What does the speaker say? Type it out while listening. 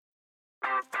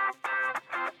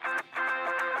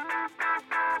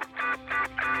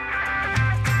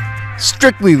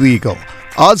Strictly Legal,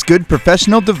 Osgood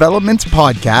Professional Development's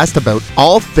podcast about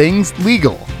all things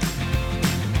legal.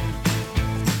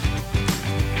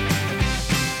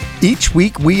 Each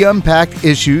week we unpack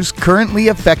issues currently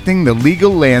affecting the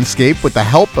legal landscape with the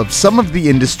help of some of the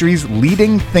industry's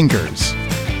leading thinkers.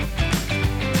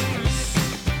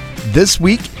 This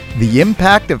week, the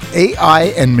impact of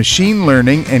AI and machine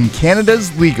learning in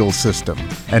Canada's legal system.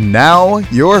 And now,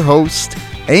 your host,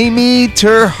 Amy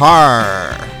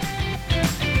Terhar.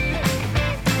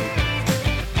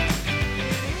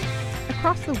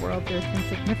 Across the world, there's been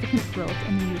significant growth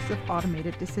in the use of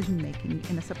automated decision-making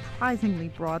in a surprisingly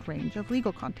broad range of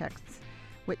legal contexts,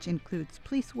 which includes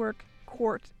police work,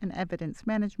 court and evidence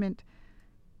management,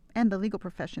 and the legal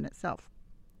profession itself.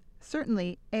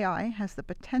 Certainly, AI has the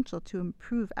potential to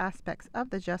improve aspects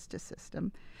of the justice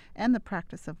system and the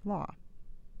practice of law.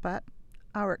 But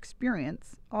our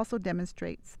experience also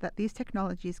demonstrates that these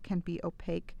technologies can be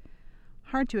opaque,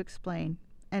 hard to explain,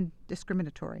 and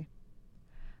discriminatory.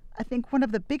 I think one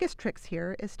of the biggest tricks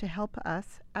here is to help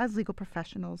us, as legal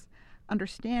professionals,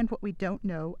 understand what we don't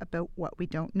know about what we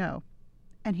don't know.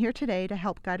 And here today to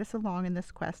help guide us along in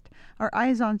this quest are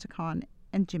Ayazhan Zhakhan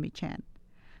and Jimmy Chan.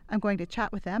 I'm going to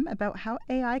chat with them about how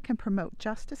AI can promote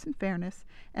justice and fairness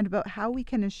and about how we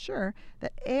can ensure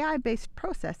that AI-based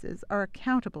processes are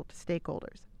accountable to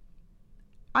stakeholders.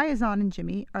 Ayazhan and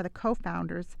Jimmy are the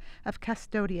co-founders of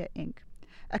Castodia Inc.,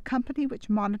 a company which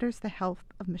monitors the health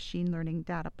of machine learning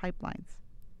data pipelines.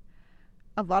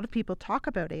 A lot of people talk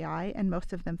about AI, and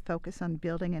most of them focus on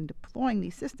building and deploying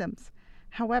these systems.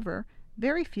 However,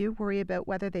 very few worry about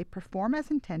whether they perform as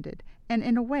intended and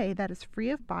in a way that is free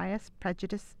of bias,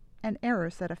 prejudice, and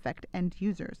errors that affect end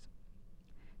users.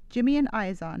 Jimmy and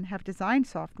Ayazhan have designed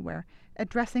software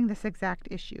addressing this exact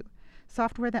issue,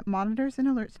 software that monitors and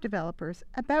alerts developers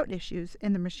about issues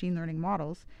in the machine learning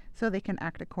models so they can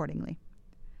act accordingly.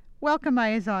 Welcome,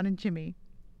 Ayazhan and Jimmy.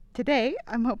 Today,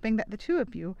 I'm hoping that the two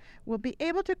of you will be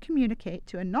able to communicate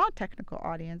to a non-technical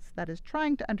audience that is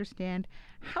trying to understand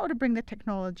how to bring the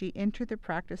technology into their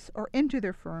practice or into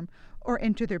their firm or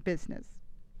into their business.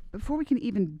 Before we can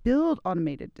even build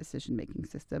automated decision-making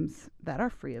systems that are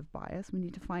free of bias, we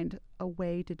need to find a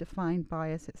way to define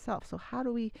bias itself. So how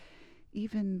do we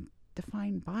even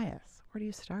define bias? Where do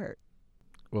you start?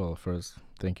 Well, first,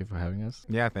 thank you for having us.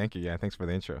 Yeah, thank you. Yeah, thanks for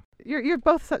the intro. You're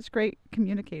both such great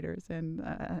communicators, and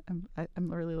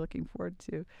I'm really looking forward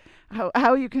to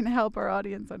how you can help our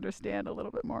audience understand a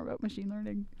little bit more about machine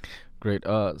learning. Great.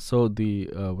 So the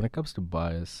when it comes to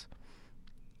bias,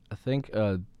 I think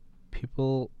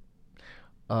people,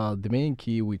 the main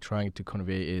key we're trying to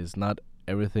convey is not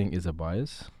everything is a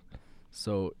bias.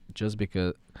 So just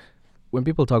because when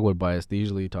people talk about bias, they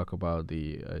usually talk about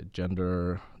the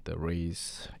gender, the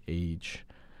race, age,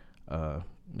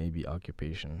 maybe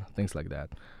occupation, things like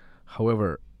that.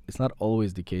 However, it's not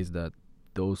always the case that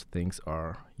those things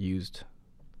are used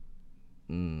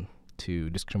to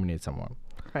discriminate someone.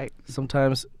 Right.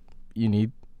 Sometimes you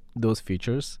need those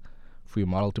features for your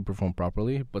model to perform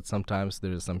properly, but sometimes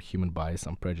there is some human bias,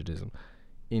 some prejudice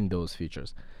in those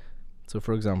features. So,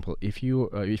 for example, if you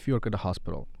work at a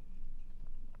hospital,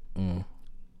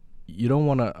 you don't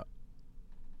want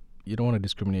to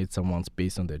discriminate someone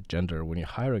based on their gender when you're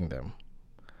hiring them.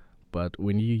 But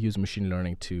when you use machine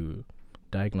learning to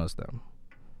diagnose them,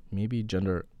 maybe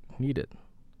gender needed.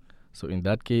 So in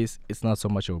that case, it's not so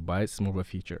much of a bias, it's more of a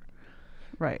feature.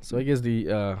 Right. So I guess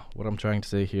the what I'm trying to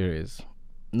say here is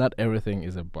not everything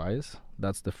is a bias.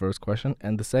 That's the first question.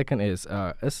 And the second is,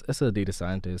 as a data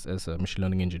scientist, as a machine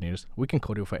learning engineers, we can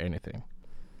codify anything.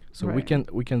 So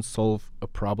Right. we can solve a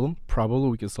problem. Probably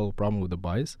we can solve a problem with a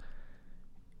bias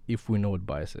if we know what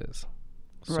bias is.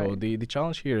 So Right. the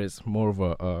challenge here is more of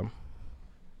a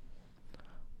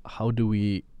how do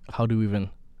we even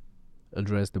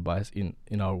address the bias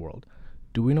in our world?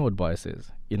 Do we know what bias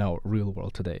is in our real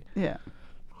world today? Yeah.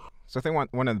 So I think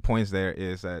one of the points there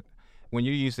is that when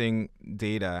you're using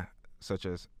data such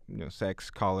as sex,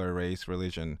 color, race,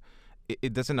 religion,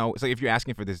 it doesn't always, so if you're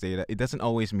asking for this data, it doesn't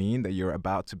always mean that you're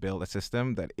about to build a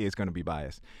system that is going to be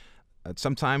biased.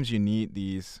 Sometimes you need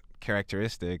these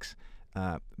characteristics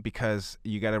because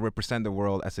you got to represent the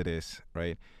world as it is,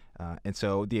 right? And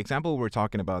so the example we were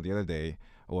talking about the other day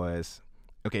was,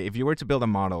 okay, if you were to build a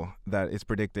model that is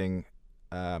predicting,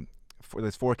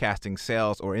 forecasting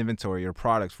sales or inventory or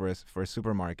products for a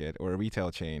supermarket or a retail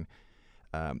chain,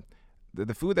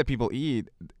 the food that people eat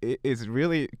is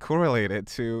really correlated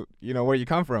to where you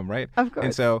come from, right? Of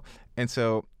course. And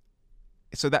so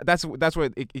so that's where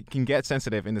it can get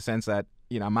sensitive in the sense that,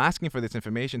 I'm asking for this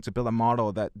information to build a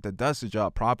model that does the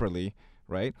job properly,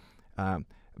 right?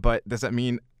 But does that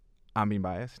mean I'm being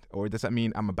biased, or does that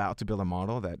mean I'm about to build a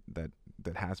model that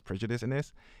has prejudice in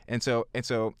this? And so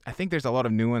I think there's a lot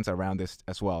of nuance around this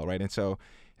as well, right? And so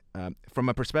from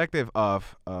a perspective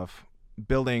of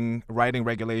writing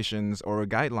regulations or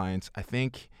guidelines, I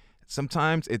think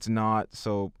sometimes it's not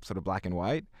so sort of black and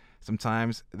white.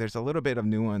 Sometimes there's a little bit of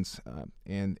nuance,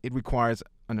 and it requires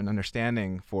an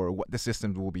understanding for what the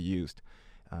systems will be used.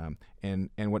 And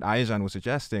what Ayazhan was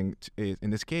suggesting in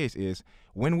this case is,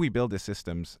 when we build the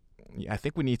systems, I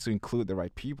think we need to include the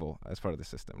right people as part of the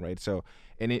system, right? So,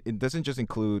 and it doesn't just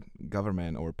include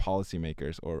government or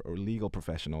policymakers or legal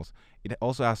professionals. It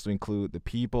also has to include the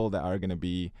people that are going to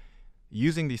be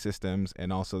using these systems,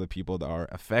 and also the people that are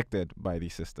affected by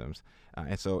these systems.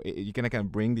 And so you're going to kind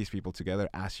of bring these people together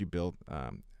as you build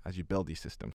these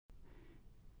systems.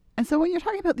 And so when you're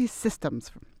talking about these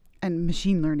systems and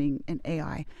machine learning and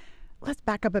AI, let's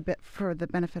back up a bit for the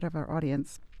benefit of our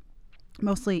audience.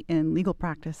 Mostly in legal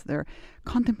practice, they're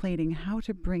contemplating how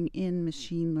to bring in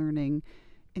machine learning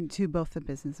into both the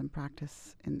business and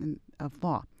practice of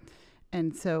law.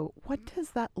 And so what does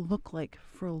that look like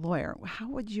for a lawyer? How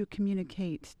would you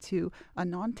communicate to a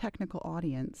non-technical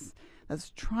audience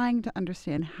that's trying to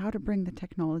understand how to bring the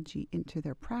technology into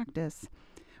their practice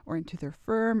or into their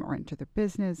firm or into their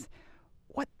business?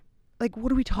 What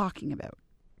are we talking about?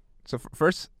 So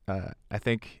first, I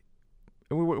think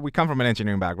we come from an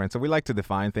engineering background, so we like to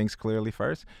define things clearly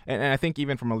first. And I think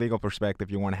even from a legal perspective,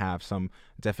 you want to have some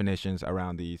definitions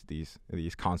around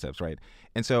these concepts, right?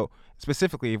 And so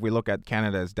specifically, if we look at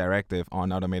Canada's Directive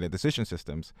on automated decision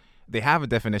systems, they have a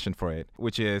definition for it,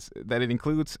 which is that it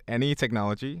includes any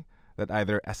technology that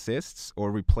either assists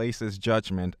or replaces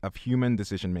judgment of human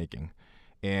decision making.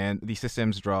 And these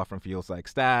systems draw from fields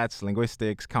like stats,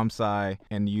 linguistics, comp-sci,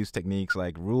 and use techniques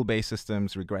like rule-based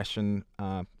systems, regression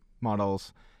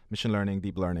models, machine learning,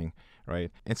 deep learning,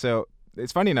 right? And so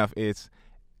it's funny enough,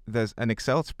 there's an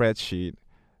Excel spreadsheet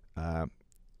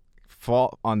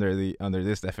fall under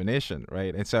this definition,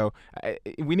 right? And so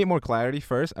we need more clarity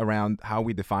first around how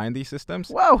we define these systems.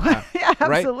 Whoa, yeah,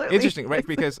 absolutely. Right? Interesting, right?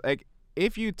 Because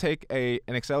if you take an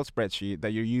Excel spreadsheet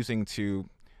that you're using to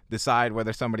decide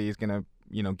whether somebody is going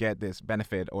to get this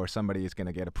benefit or somebody is going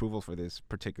to get approval for this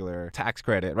particular tax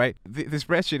credit, right? The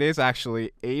spreadsheet is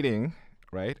actually aiding,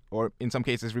 right? Or in some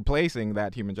cases replacing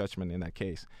that human judgment in that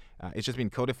case. It's just been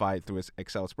codified through an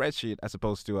Excel spreadsheet as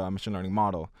opposed to a machine learning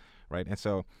model, right? And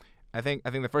so I think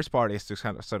the first part is to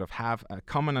kind of sort of have a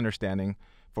common understanding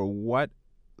for what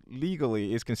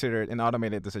legally is considered an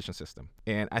automated decision system.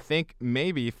 And I think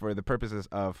maybe for the purposes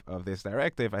of this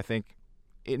directive, I think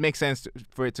it makes sense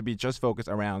for it to be just focused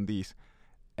around these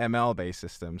ML-based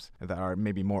systems that are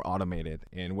maybe more automated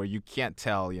and where you can't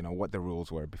tell, what the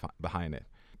rules were behind it.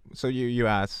 So you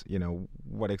ask,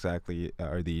 what exactly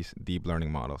are these deep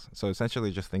learning models? So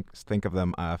essentially just think of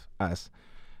them as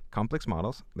complex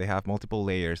models. They have multiple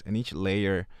layers, and each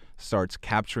layer starts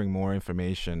capturing more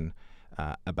information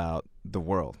about the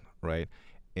world, right?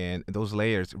 And those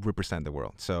layers represent the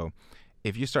world. So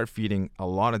if you start feeding a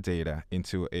lot of data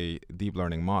into a deep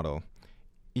learning model,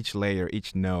 each layer,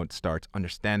 each node starts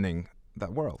understanding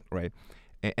that world, right?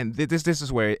 And this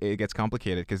is where it gets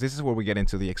complicated, because this is where we get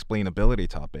into the explainability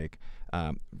topic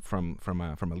from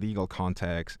a legal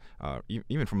context,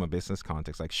 even from a business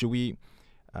context. Like,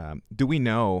 do we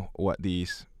know what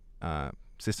these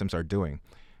systems are doing?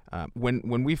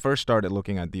 When we first started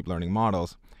looking at deep learning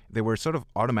models, they were sort of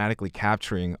automatically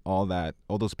capturing all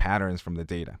those patterns from the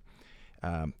data.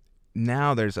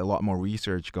 Now there's a lot more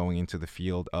research going into the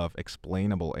field of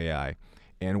explainable AI.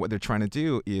 And what they're trying to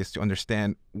do is to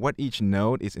understand what each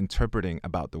node is interpreting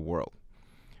about the world.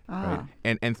 Right?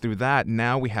 And through that,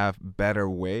 now we have better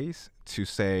ways to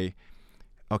say,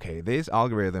 okay, this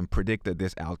algorithm predicted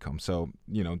this outcome. So,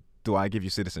 do I give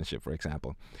you citizenship, for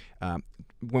example?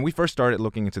 When we first started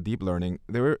looking into deep learning,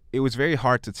 it was very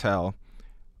hard to tell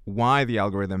why the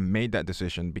algorithm made that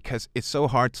decision, because it's so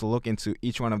hard to look into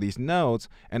each one of these nodes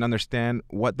and understand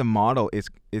what the model is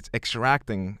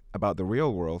extracting about the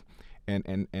real world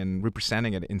and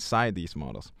representing it inside these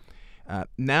models.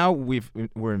 Now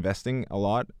we're investing a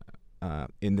lot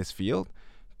in this field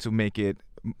to make it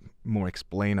more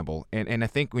explainable. And I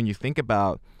think when you think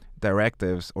about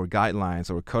directives or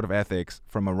guidelines or code of ethics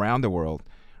from around the world,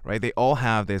 right, they all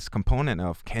have this component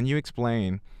of, can you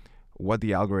explain what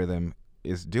the algorithm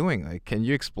is doing? Like, can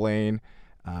you explain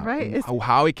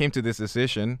how it came to this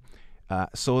decision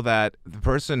so that the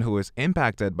person who is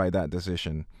impacted by that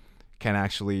decision can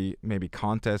actually maybe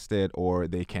contest it, or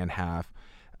they can have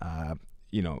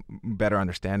better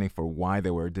understanding for why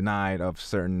they were denied of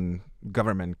certain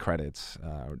government credits,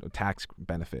 or tax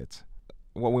benefits.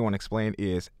 What we want to explain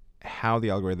is how the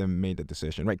algorithm made the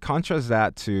decision, right? Contrast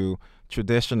that to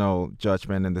traditional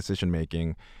judgment and decision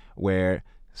making, where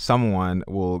someone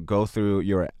will go through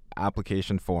your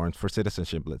application forms for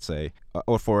citizenship, let's say,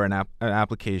 or for an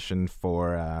application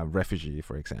for a refugee,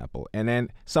 for example. And then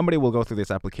somebody will go through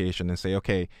this application and say,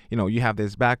 okay, you have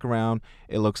this background.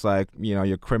 It looks like,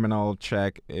 your criminal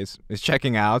check is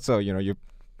checking out. So, you're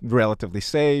relatively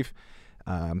safe.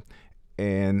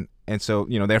 And so,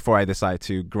 therefore I decide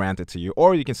to grant it to you.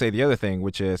 Or you can say the other thing,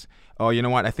 which is, oh, you know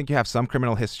what? I think you have some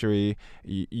criminal history.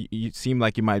 You seem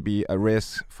like you might be a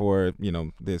risk for,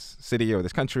 this city or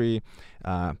this country.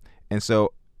 And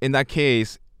so in that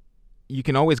case, you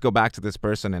can always go back to this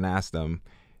person and ask them,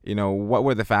 what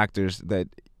were the factors that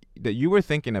you were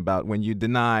thinking about when you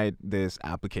denied this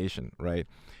application, right?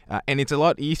 And it's a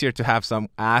lot easier to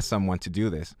ask someone to do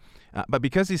this. But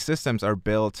because these systems are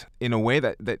built in a way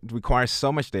that requires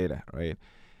so much data, right?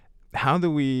 How do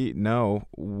we know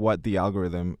what the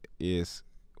algorithm is,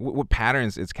 what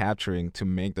patterns it's capturing to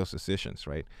make those decisions,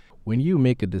 right? When you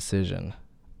make a decision,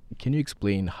 can you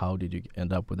explain how did you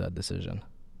end up with that decision?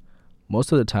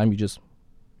 Most of the time, you just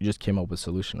came up with a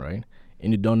solution, right?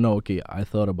 And you don't know, okay, I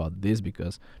thought about this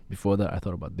because before that I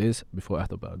thought about this, before I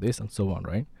thought about this, and so on,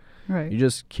 right? Right. You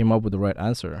just came up with the right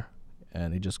answer,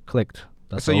 and it just clicked.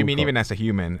 That's so you mean even as a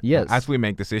human, yes, as we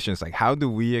make decisions, like how do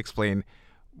we explain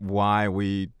why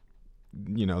we,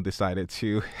 decided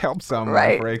to help someone,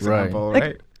 Right. for example, Like,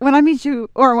 right? when I meet you,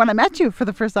 or when I met you for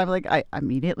the first time, like, I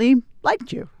immediately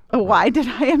liked you. Why did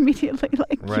I immediately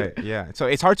like you? Right, yeah. So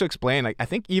it's hard to explain. Like, I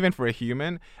think even for a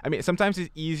human, sometimes it's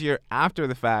easier after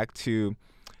the fact to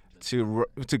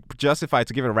justify,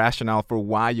 to give a rationale for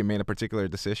why you made a particular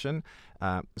decision.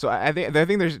 So I think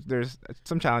there's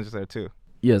some challenges there too.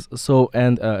 Yes. So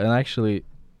and actually,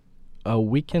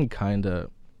 we can kind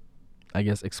of, I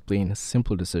guess, explain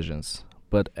simple decisions.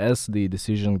 But as the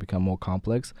decisions become more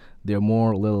complex, there are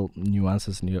more little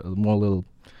nuances, more little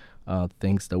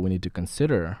things that we need to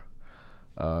consider.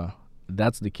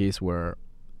 That's the case where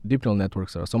deep neural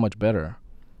networks are so much better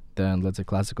than, let's say,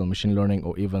 classical machine learning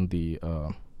or even the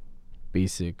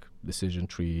basic decision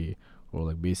tree or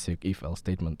like basic if-else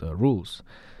statement rules.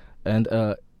 And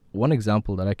one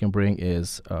example that I can bring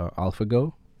is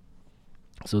AlphaGo.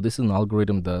 So this is an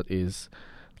algorithm that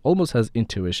almost has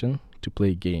intuition to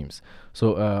play games.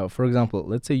 So for example,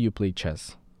 let's say you play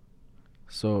chess.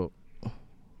 So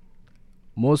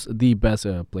the best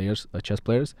chess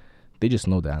players, they just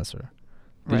know the answer.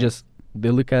 They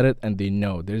look at it and they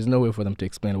know. There's no way for them to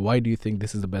explain, why do you think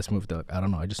this is the best move? They're like, I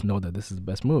don't know, I just know that this is the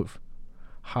best move.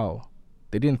 How?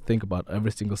 They didn't think about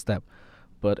every single step.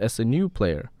 But as a new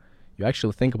player, you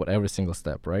actually think about every single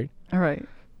step, right? All right.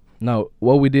 Now,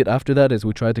 what we did after that is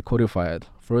we tried to codify it.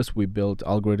 First, we built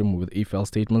algorithm with if-else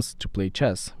statements to play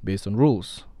chess based on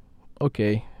rules.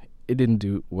 Okay, it didn't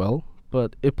do well,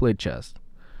 but it played chess.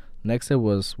 Next step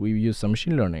was we used some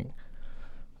machine learning.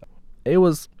 It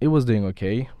was doing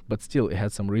okay, but still it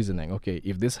had some reasoning. Okay,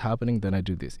 if this is happening, then I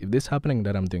do this. If this is happening,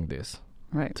 then I'm doing this.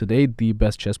 Right. Today, the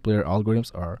best chess player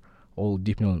algorithms are all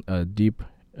deep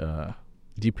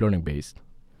learning based.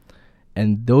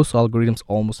 And those algorithms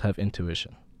almost have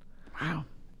intuition. Wow.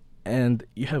 And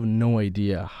you have no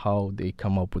idea how they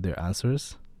come up with their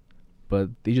answers, but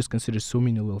they just consider so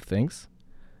many little things.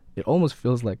 It almost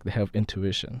feels like they have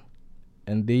intuition,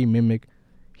 and they mimic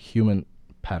human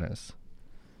patterns.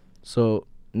 So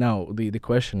now the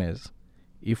question is,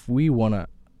 if we want to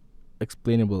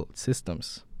explainable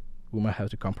systems, we might have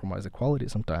to compromise the quality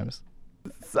sometimes.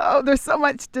 So there's so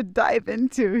much to dive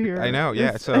into here. I know,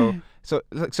 yeah. So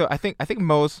I think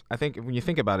when you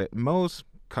think about it, most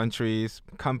countries,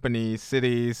 companies,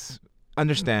 cities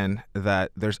understand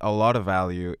that there's a lot of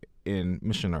value in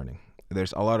machine learning.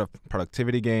 There's a lot of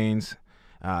productivity gains.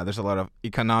 There's a lot of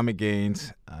economic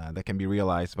gains that can be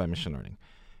realized by machine learning.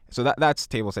 So that's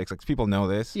table stakes. Like, people know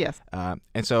this. Yes.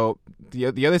 And so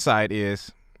the other side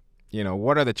is,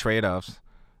 what are the trade-offs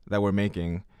that we're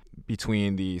making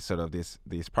between the sort of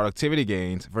these productivity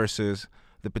gains versus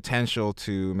the potential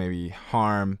to maybe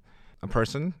harm a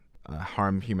person,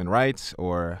 harm human rights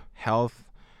or health,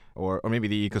 or maybe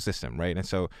the ecosystem, right? And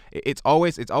so it's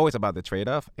always about the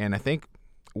trade-off. And I think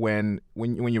when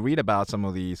you read about some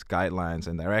of these guidelines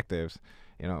and directives,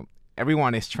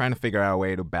 everyone is trying to figure out a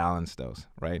way to balance those,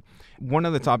 right? One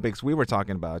of the topics we were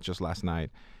talking about just last night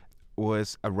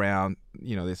was around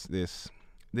this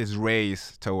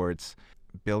race towards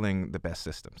building the best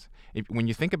systems. When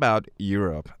you think about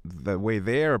Europe, the way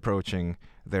they're approaching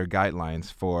their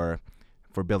guidelines for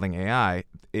for building AI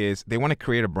is they want to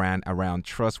create a brand around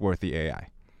trustworthy AI.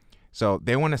 So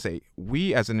they want to say,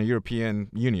 we as in the European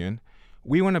Union,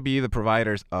 we want to be the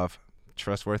providers of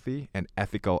trustworthy and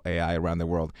ethical AI around the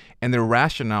world. And their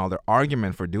rationale, their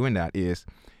argument for doing that is,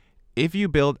 if you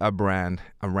build a brand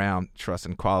around trust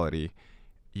and quality,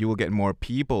 you will get more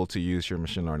people to use your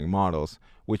machine learning models,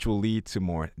 which will lead to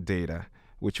more data,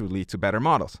 which will lead to better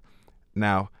models.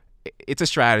 Now, it's a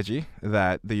strategy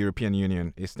that the European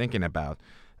Union is thinking about.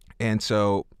 And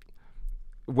so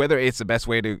whether it's the best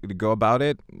way to go about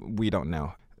it, we don't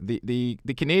know. The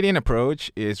Canadian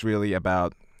approach is really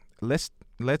about let's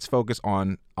focus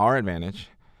on our advantage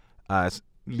as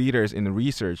leaders in the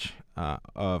research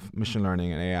of machine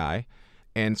learning and AI,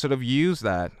 and sort of use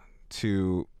that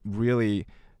to really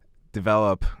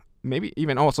develop maybe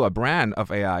even also a brand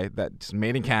of AI that's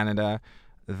made in Canada,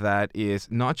 that is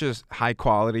not just high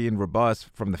quality and robust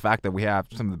from the fact that we have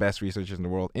some of the best researchers in the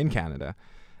world in Canada,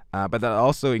 but that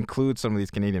also includes some of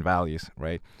these Canadian values,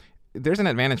 right? There's an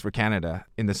advantage for Canada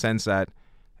in the sense that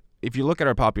if you look at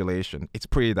our population, it's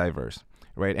pretty diverse,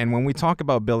 right? And when we talk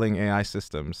about building AI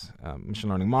systems, machine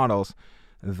learning models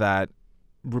that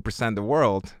represent the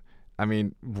world, I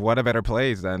mean, what a better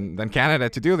place than Canada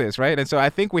to do this, right? And so I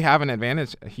think we have an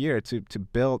advantage here to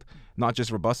build not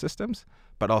just robust systems,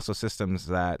 but also systems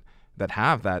that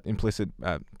have that implicit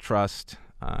trust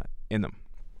in them.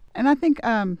 And I think,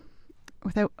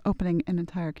 without opening an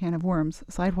entire can of worms,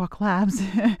 Sidewalk Labs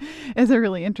is a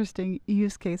really interesting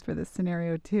use case for this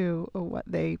scenario too, what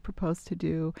they propose to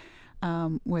do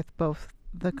with both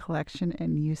the collection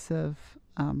and use of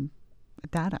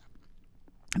data.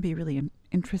 It'd be really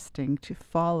interesting to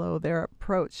follow their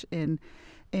approach in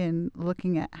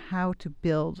looking at how to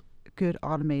build good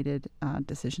automated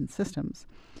decision systems.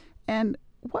 And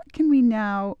what can we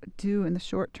now do in the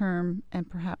short term and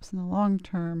perhaps in the long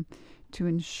term to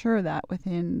ensure that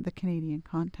within the Canadian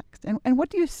context? And what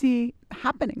do you see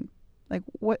happening? Like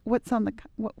what's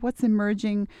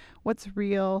emerging? What's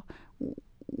real?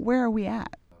 Where are we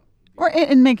at? Or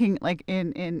in making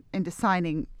in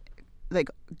designing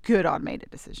good automated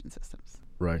decision systems.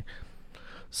 Right.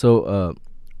 So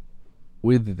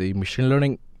with the machine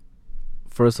learning,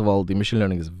 first of all, the machine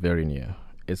learning is very new.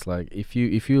 It's like if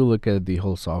you look at the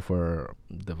whole software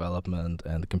development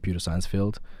and the computer science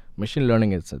field, machine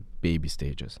learning is at baby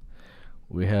stages.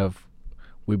 We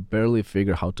barely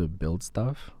figure how to build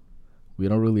stuff. We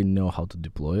don't really know how to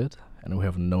deploy it, and we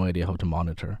have no idea how to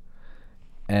monitor.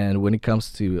 And when it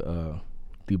comes to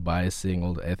the biasing,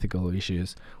 all the ethical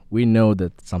issues, we know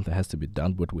that something has to be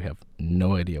done, but we have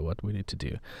no idea what we need to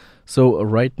do. So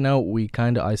right now, we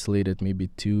kind of isolated maybe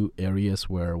two areas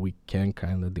where we can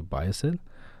kind of debias it.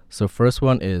 So first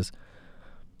problem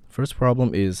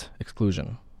is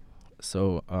exclusion.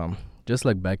 So just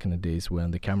like back in the days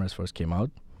when the cameras first came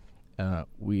out,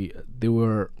 they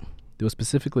were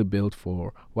specifically built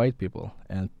for white people,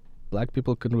 and black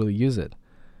people couldn't really use it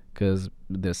because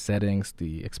the settings,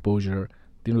 the exposure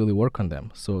didn't really work on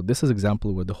them. So this is an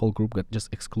example where the whole group got just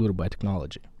excluded by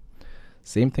technology.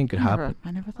 Same thing could happen.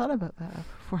 I never thought about that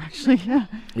before, actually. Yeah.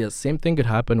 Yeah. Same thing could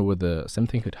happen with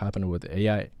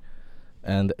AI,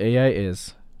 and the AI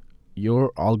is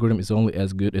your algorithm is only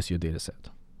as good as your data set.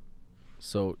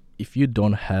 So if you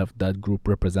don't have that group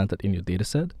represented in your data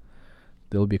set,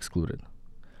 they'll be excluded.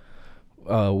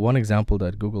 One example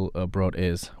that Google brought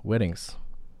is weddings.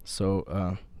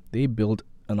 So they built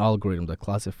an algorithm that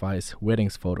classifies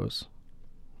weddings photos,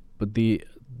 but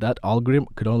that algorithm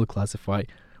could only classify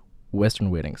Western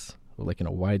weddings, like in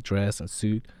a white dress and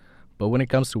suit. But when it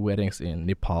comes to weddings in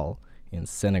Nepal, in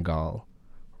Senegal,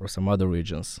 or some other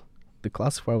regions, the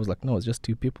classifier was like, no, it's just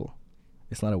two people.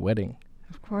 It's not a wedding.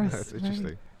 Of course. That's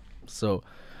interesting. So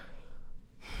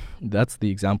that's the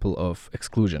example of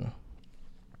exclusion.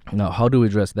 Now, how do we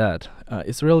address that?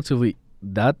 It's relatively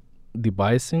the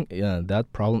biasing,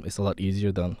 that problem is a lot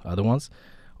easier than other ones.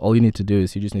 All you need to do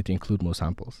is you just need to include more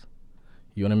samples.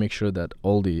 You want to make sure that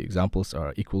all the examples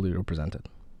are equally represented.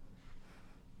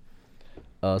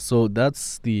 So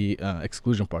that's the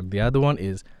exclusion part. The other one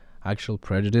is actual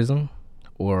prejudice,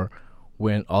 or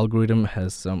when algorithm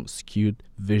has some skewed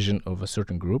vision of a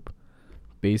certain group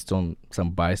based on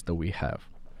some bias that we have.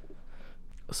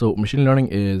 So machine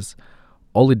learning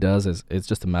all it does is it's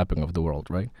just a mapping of the world,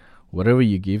 right? Whatever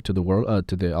you give to the world,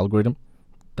 to the algorithm,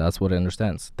 that's what it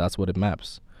understands. That's what it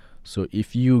maps. So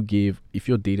if your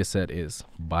data set is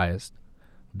biased,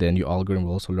 then your algorithm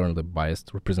will also learn the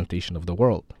biased representation of the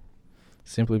world,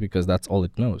 simply because that's all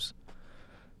it knows.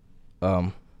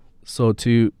 So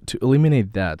to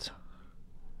eliminate that,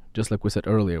 just like we said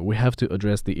earlier, we have to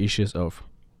address the issues of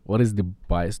what is the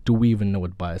bias? Do we even know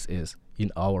what bias is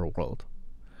in our world?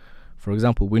 For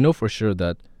example, we know for sure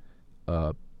that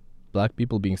black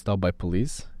people being stopped by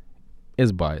police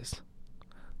is biased.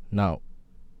 Now,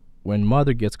 when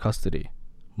mother gets custody,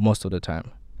 most of the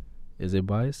time, is it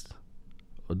biased,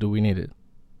 or do we need it?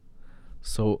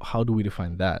 So how do we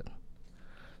define that?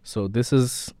 So this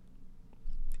is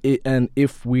it, and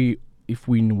if we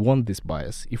want this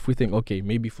bias, if we think, okay,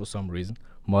 maybe for some reason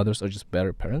mothers are just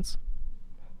better parents,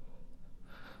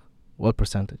 what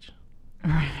percentage?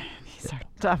 These are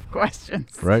tough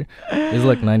questions. Right? It's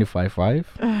like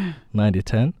 95-5,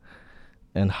 90-10.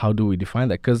 And how do we define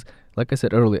that? Because, like I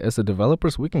said earlier, as the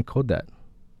developers, we can code that.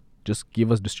 Just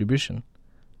give us distribution,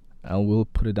 and we'll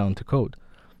put it down to code.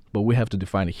 But we have to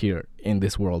define it here in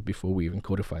this world before we even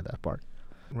codify that part.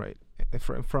 Right.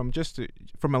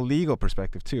 From a legal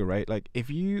perspective too, right? Like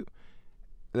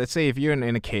let's say if you're in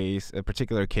a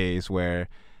particular case where,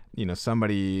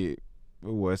 somebody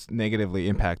was negatively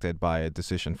impacted by a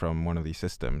decision from one of these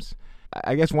systems,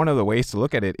 I guess one of the ways to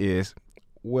look at it is,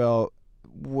 well,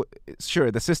 sure,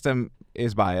 the system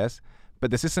is biased, but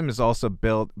the system is also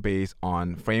built based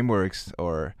on frameworks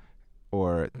or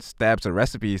steps or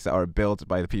recipes that are built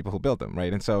by the people who built them,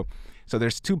 right? And so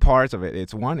there's two parts of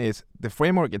it. One is the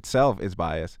framework itself is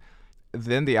biased.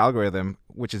 Then the algorithm,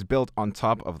 which is built on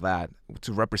top of that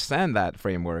to represent that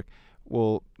framework,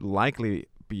 will likely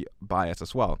be biased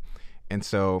as well. And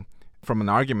so from an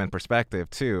argument perspective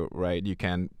too, right, you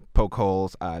can poke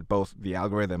holes at both the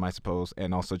algorithm, I suppose,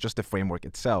 and also just the framework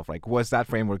itself. Like, was that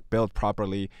framework built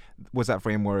properly? Was that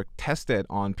framework tested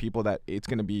on people that it's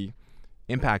going to be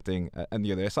impacting on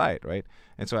the other side, right?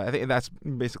 And so I think that's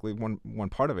basically one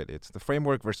part of it. It's the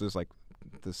framework versus like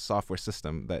the software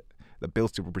system that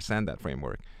builds to represent that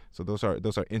framework. So those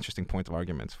are interesting points of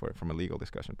arguments from a legal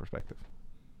discussion perspective.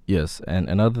 Yes, and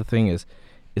another thing is,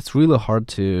 it's really hard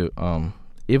to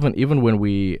even when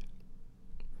we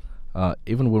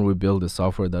build a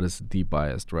software that is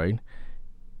de-biased, right?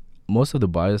 Most of the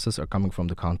biases are coming from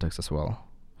the context as well.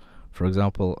 For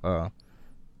example,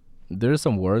 there are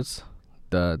some words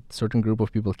that certain group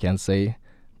of people can say,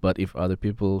 but if other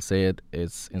people say it,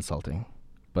 it's insulting.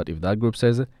 But if that group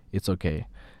says it, it's okay.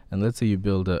 And let's say you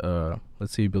build a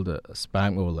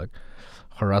spam or like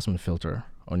harassment filter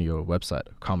on your website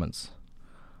comments.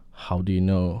 How do you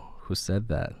know who said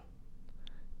that?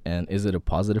 And is it a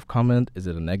positive comment? Is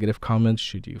it a negative comment?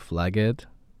 Should you flag it?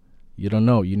 You don't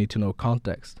know. You need to know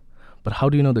context. But how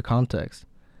do you know the context?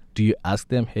 Do you ask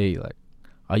them, hey, like,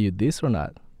 are you this or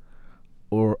not?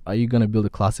 Or are you going to build a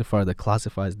classifier that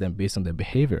classifies them based on their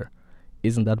behavior?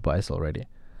 Isn't that bias already?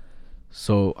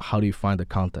 So how do you find the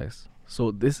context?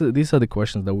 So these are the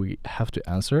questions that we have to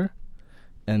answer.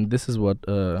 And this is why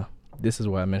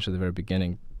I mentioned at the very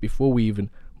beginning, before we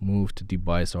even move to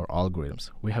de-bias our algorithms,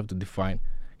 we have to define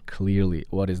clearly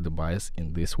what is the bias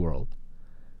in this world.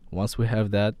 Once we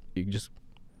have that, you just,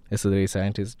 as a data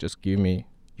scientist, just give me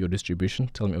your distribution.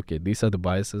 Tell me, okay, these are the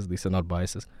biases, these are not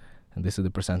biases, and these are the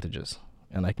percentages,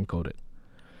 and I can code it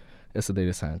as a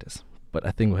data scientist. But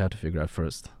I think we have to figure out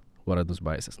first, what are those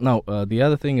biases? Now, the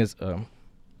other thing is,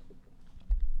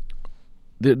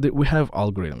 we have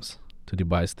algorithms to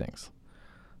de-bias things.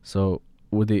 So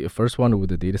with the first one, with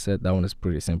the data set, that one is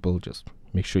pretty simple. Just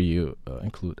make sure you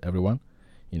include everyone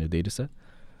in the data set.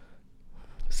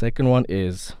 Second one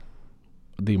is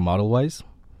the model-wise.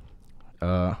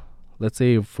 Let's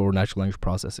say for natural language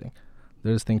processing,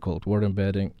 there's a thing called word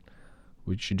embedding,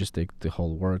 which you just take the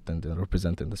whole word and then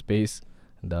represent it in the space.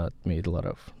 And that made a lot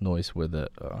of noise with the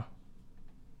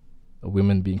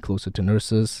women being closer to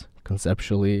nurses,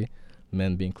 conceptually,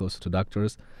 men being closer to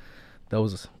doctors. That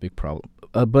was a big problem.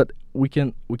 But we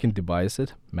can de-bias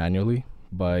it manually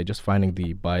by just finding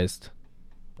the biased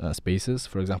spaces,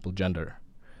 for example, gender,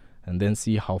 and then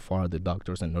see how far the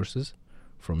doctors and nurses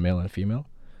from male and female,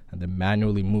 and then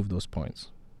manually move those points.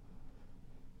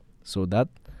 So that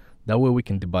way we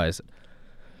can de-bias it.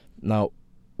 Now,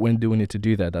 when do we need to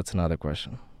do that? That's another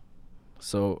question.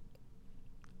 So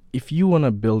if you want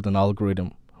to build an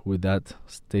algorithm with that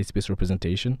state space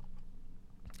representation,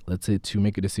 let's say to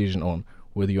make a decision on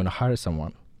whether you want to hire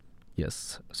someone,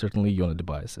 yes, certainly you want to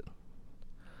de-bias it.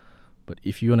 But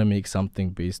if you want to make something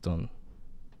based on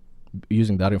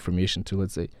using that information to,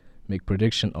 let's say, make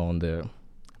prediction on the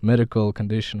medical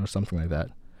condition or something like that,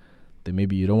 then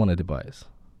maybe you don't want to de-bias.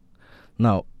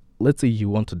 Now, let's say you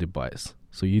want to de-bias.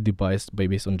 So you de-bias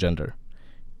based on gender.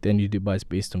 Then you de-bias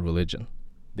based on religion.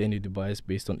 Then you de-bias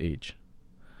based on age.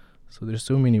 So there's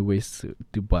so many ways to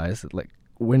de-bias it. Like,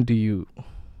 what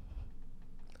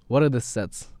are the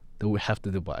sets that we have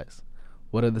to de-bias?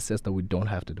 What are the sets that we don't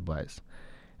have to de-bias?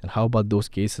 And how about those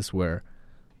cases where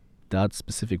that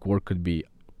specific word could be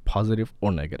positive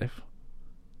or negative?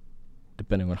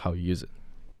 depending on how you use it.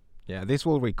 Yeah, this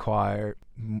will require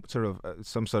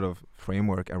some sort of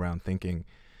framework around thinking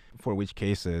for which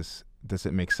cases does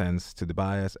it make sense to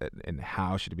debias and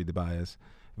how should it be debiased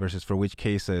versus for which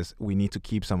cases we need to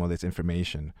keep some of this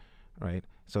information, right?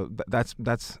 So that's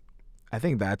I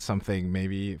think that's something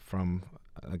maybe from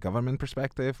a government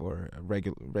perspective or a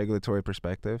regulatory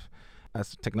perspective.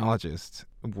 As technologists,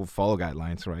 we'll follow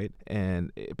guidelines, right?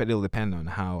 But it'll depend on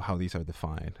how these are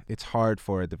defined. It's hard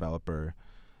for a developer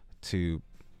to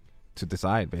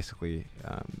decide basically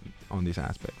on these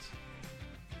aspects.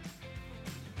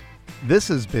 This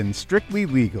has been Strictly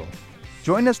Legal.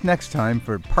 Join us next time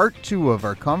for part 2 of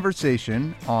our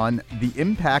conversation on the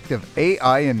impact of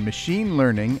AI and machine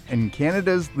learning in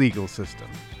Canada's legal system.